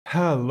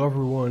Hello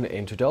everyone,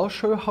 and today I'll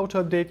show you how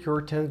to update your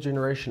 10th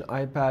generation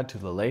iPad to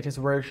the latest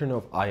version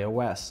of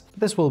iOS.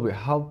 This will be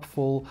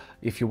helpful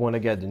if you want to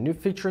get the new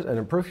features and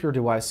improve your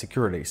device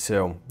security.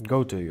 So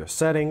go to your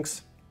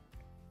settings,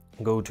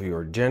 go to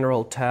your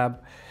general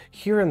tab.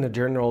 Here in the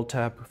general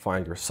tab,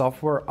 find your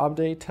software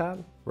update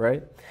tab,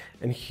 right?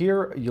 And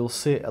here you'll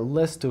see a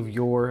list of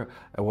your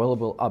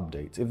available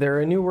updates. If there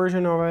are a new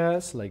version of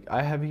iOS, like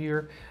I have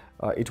here,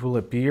 it will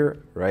appear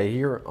right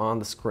here on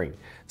the screen.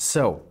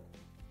 So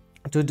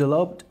to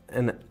download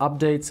an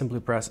update, simply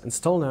press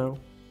install now.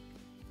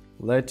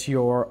 Let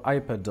your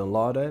iPad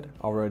download it.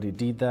 I already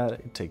did that.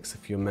 It takes a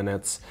few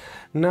minutes.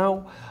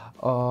 Now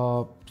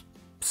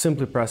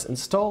simply press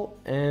install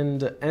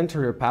and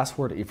enter your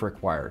password if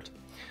required.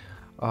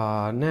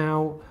 The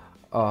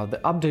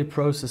update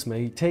process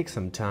may take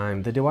some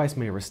time. The device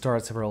may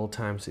restart several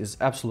times. It's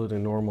absolutely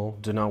normal.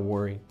 Do not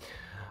worry.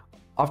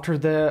 After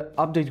the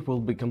update will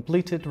be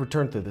completed,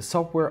 return to the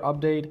software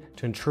update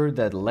to ensure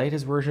that the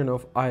latest version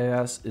of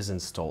iOS is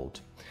installed.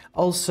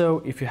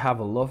 Also, if you have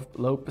a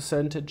low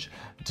percentage,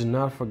 do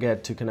not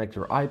forget to connect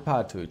your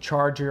iPad to a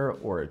charger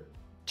or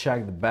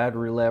check the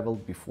battery level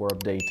before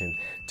updating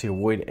to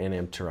avoid any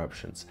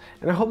interruptions.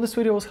 And I hope this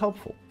video was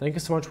helpful. Thank you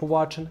so much for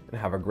watching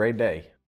and have a great day.